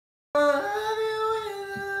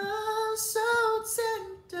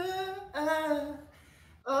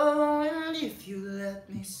if you let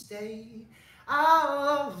me stay, I'll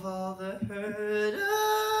love all the hurt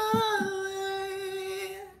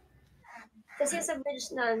away. Kasi yung sa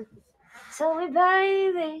bridge nun, tell me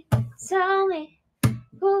baby, tell me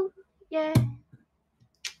who, yeah.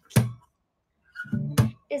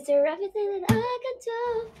 Is there everything that I can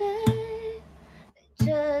do, babe?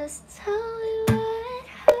 Just tell me what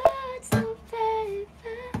hurts, oh baby.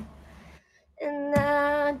 And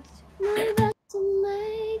I'll do my best to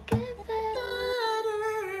make it better.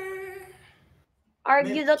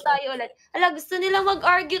 Argue daw tayo ulit. Ala, gusto nila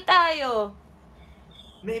mag-argue tayo.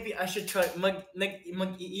 Maybe I should try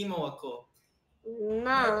mag-i-emo ako.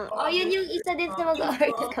 Na. Oh, yun yung isa din sa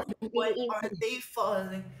mag-argue kami. Why are they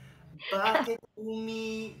falling? Bakit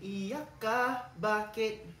umiiyak ka?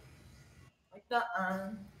 Bakit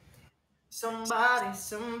nagdaan?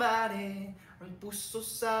 Somebody, ang puso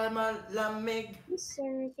sa malamig.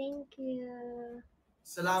 Sir, thank you.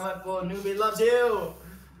 Salamat po, newbie loves you!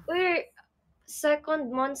 Uy, second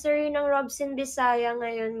monster yun ng Robxine Bisaya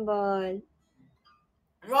ngayon, Bol.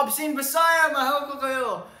 Robxine Bisaya, mahal ko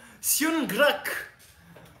kayo! Syungrak!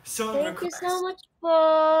 Thank you so much po.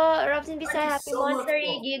 Robxine Bisaya, happy so much monster.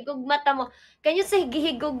 po. Gihigog mata mo. Can you say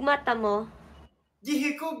gihigog mata mo?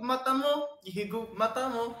 Gihigog mata mo,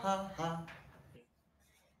 ha ha.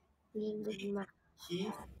 Gihigog mata.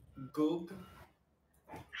 Gihigog.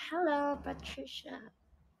 Hello, Patricia.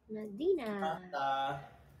 Nadina. Mata.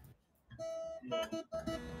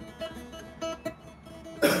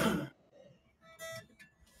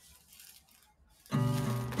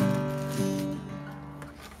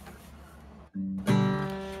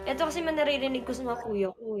 Ito kasi man naririnig ko sa mga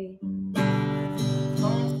kuya ko eh.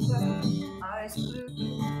 Eyes blue.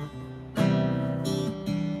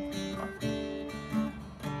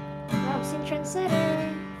 Robxine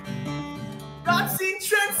Trendsetter. Robxine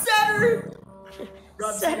Trendsetter!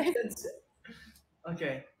 Robxine Trendsetter.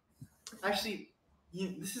 Okay. Actually,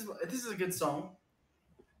 this is a good song.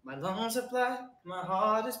 My lungs are black, my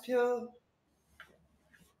heart is pure.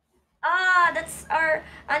 Ah, that's our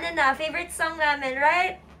favorite song namin,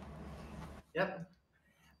 right? Yep.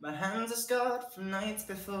 My hands are scarred from nights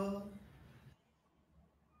before.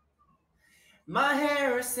 My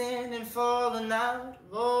hair is thin and falling out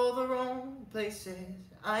of all the wrong places.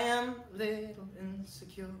 I am a little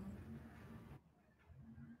insecure.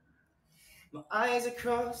 My eyes are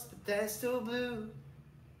crossed, but they're still blue.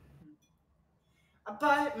 I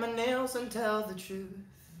bite my nails and tell the truth.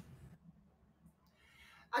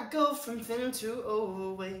 I go from thin to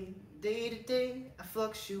overweight. Day to day, I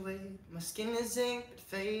fluctuate. My skin is ink, but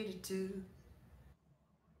faded too.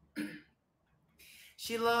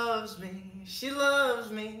 She loves me.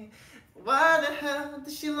 Why the hell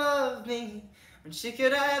does she love me when she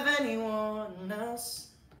could have anyone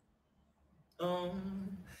else?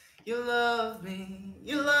 You love me.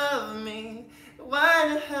 Why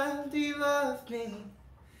the hell do you love me?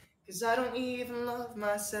 'Cause I don't even love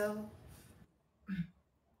myself.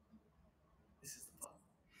 This is the part.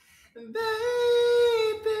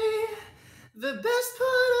 Baby, the best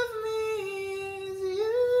part of me is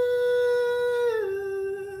you.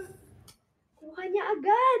 Kuha niya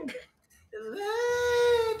agad.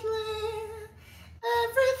 Lately,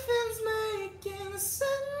 everything's making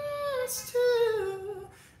sense too.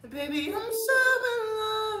 Baby, I'm so in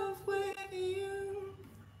love with you.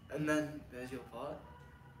 And then there's your part.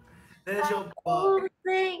 There's your part.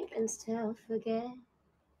 Overthink and still forget.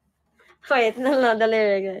 Wait, no, the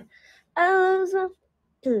lyric. I lose my...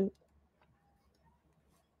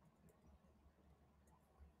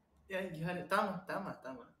 Yeah, you had it. Tama. I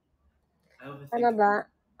overthink. Ano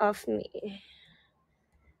ba? Of me.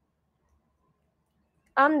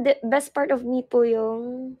 The best part of me po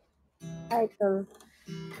yung title.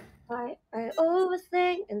 I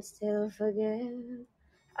overthink and still forget.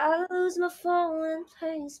 I lose my phone and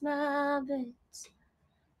place my bets.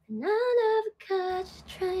 And I never catch a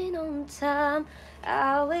train on time.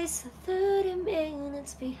 I always 30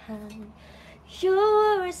 minutes behind. You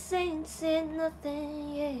were saying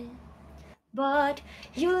nothing yet. But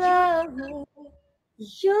you love me.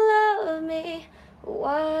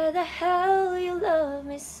 Why the hell you love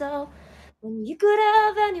me so when you could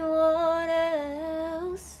have anyone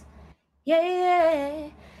else?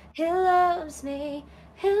 Yeah, he loves me,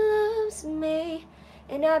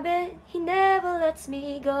 and I bet he never lets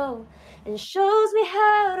me go and shows me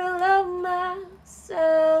how to love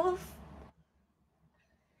myself.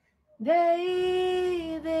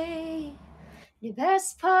 Baby, the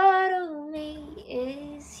best part of me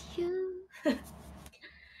is you.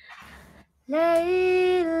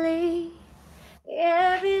 Lately,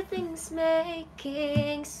 everything's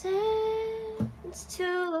making sense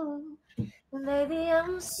too. Baby,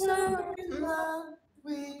 I'm So so in in love. love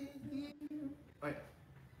with you. Wait.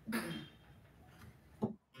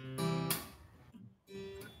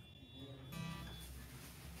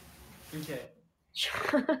 Okay.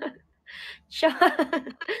 Chorab.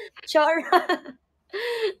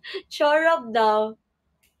 Chorab daw.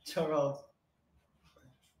 Chorov.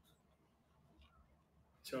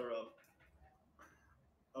 Chorov.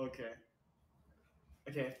 Okay.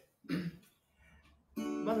 Okay.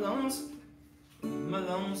 My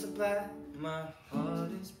lungs are black. My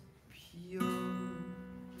heart is pure.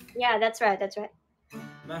 Yeah, that's right, that's right.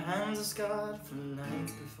 My hands are scarred from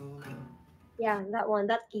nights before. Yeah, that one,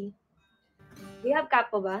 that key. Do you have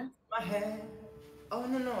capo ba? My hair. Oh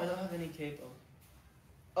no no, I don't have any capo.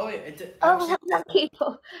 Oh wait, Oh, actually. what's that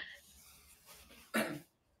capo?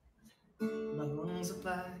 My lungs are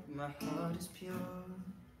black. My heart is pure.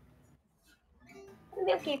 Ano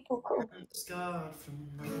ba yung capo ko? I'm scarred from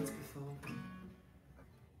nights before.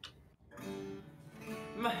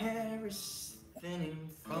 My hair is thinning,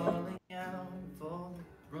 falling out of all the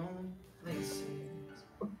wrong places.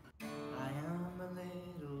 I am a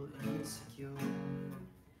little insecure.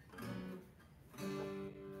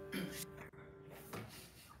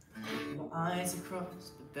 My eyes are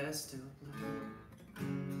crossed, but they're still blue.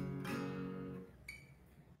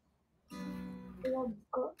 Love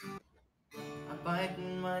ko. I bite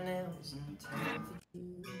my nails and tell the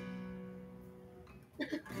truth.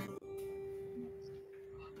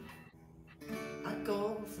 I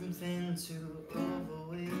go from thin to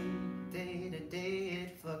overweight. Day to day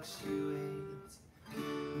it fluctuates.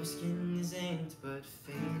 My skin is inked but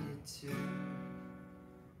faded too.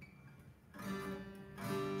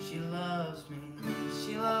 She loves me,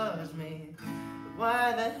 she loves me.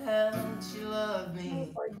 Why the hell did she love My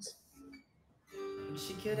me chords. when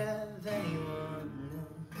she could have anyone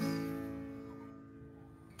else?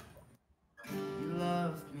 You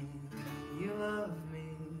love me, you love me.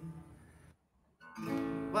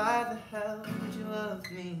 Why the hell would you love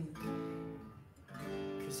me?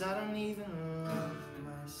 'Cause I don't even love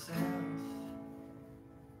myself.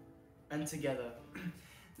 And together.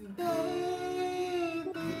 Baby,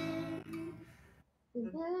 the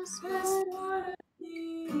That's best what part of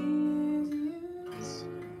me is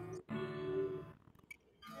you.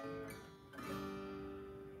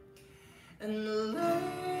 And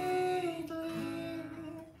lately,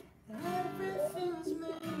 everything's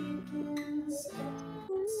making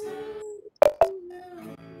sense.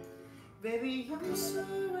 Baby, I'm so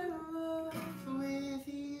in love with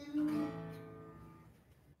you.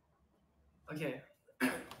 Okay,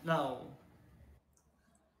 now,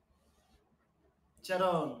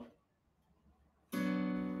 Charon.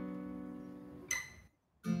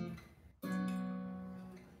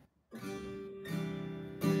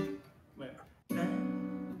 Wait.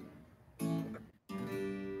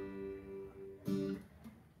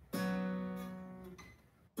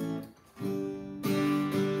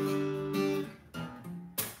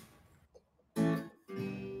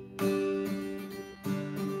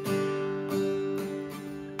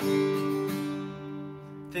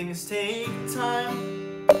 Things take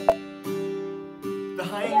time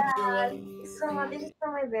behind your Yeah, life. this is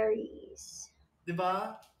from my berries.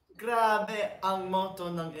 Diba? Grabe ang motto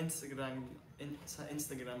ng Instagram sa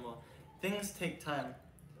Instagram mo. Things take time.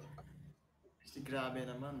 Actually, grabe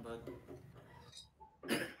naman, but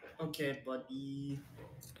okay, buddy.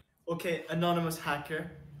 Okay, anonymous hacker,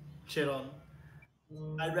 Chiron.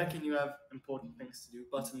 I reckon you have important things to do.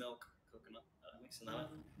 Buttermilk, coconut, mix it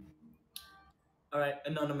up. All right,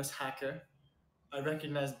 anonymous hacker. I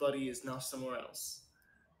recognize Buddy is now somewhere else.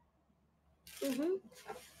 Mm-hmm.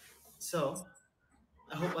 So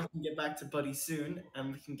I hope I can get back to Buddy soon,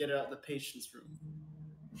 and we can get her out of the patient's room.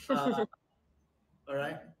 All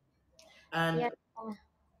right, and Yeah.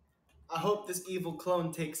 I hope this evil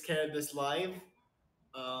clone takes care of this live.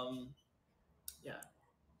 Um, yeah.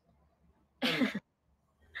 Anyway,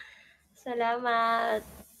 Salamat.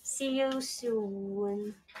 See you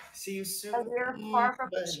soon. see you As soon. we're far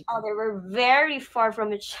from each Bye. other. We're very far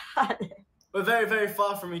from each other. We're very, very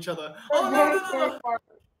far from each other. We're Oh no, very, no, no, very no! far.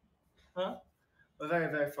 Huh? We're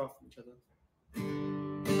very, very far from each other.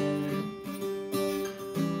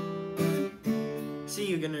 See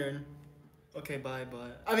you, Ganern. Okay, bye,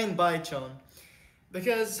 bye. I mean, bye, Chon.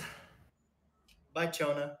 Because, bye,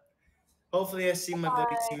 Chona. Hopefully, I see my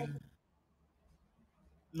buddy Bye. soon.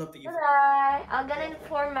 Not the evil. Bye. I'm gonna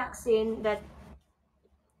inform Maxine that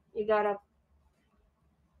you gotta.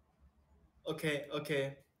 Okay,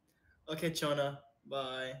 okay. Okay, Chona.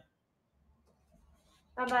 Bye.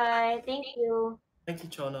 Bye bye. Thank you. Thank you,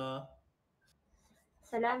 Chona.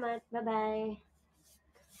 Salamat. Bye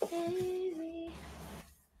bye. Baby.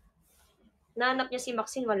 Nahanap niya si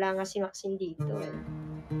Maxine, wala nga si Maxine dito eh.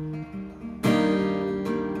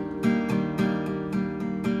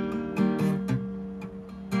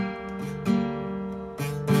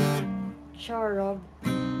 Sure, Rob.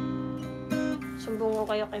 Sumbong ko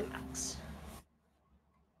kayo kay Max.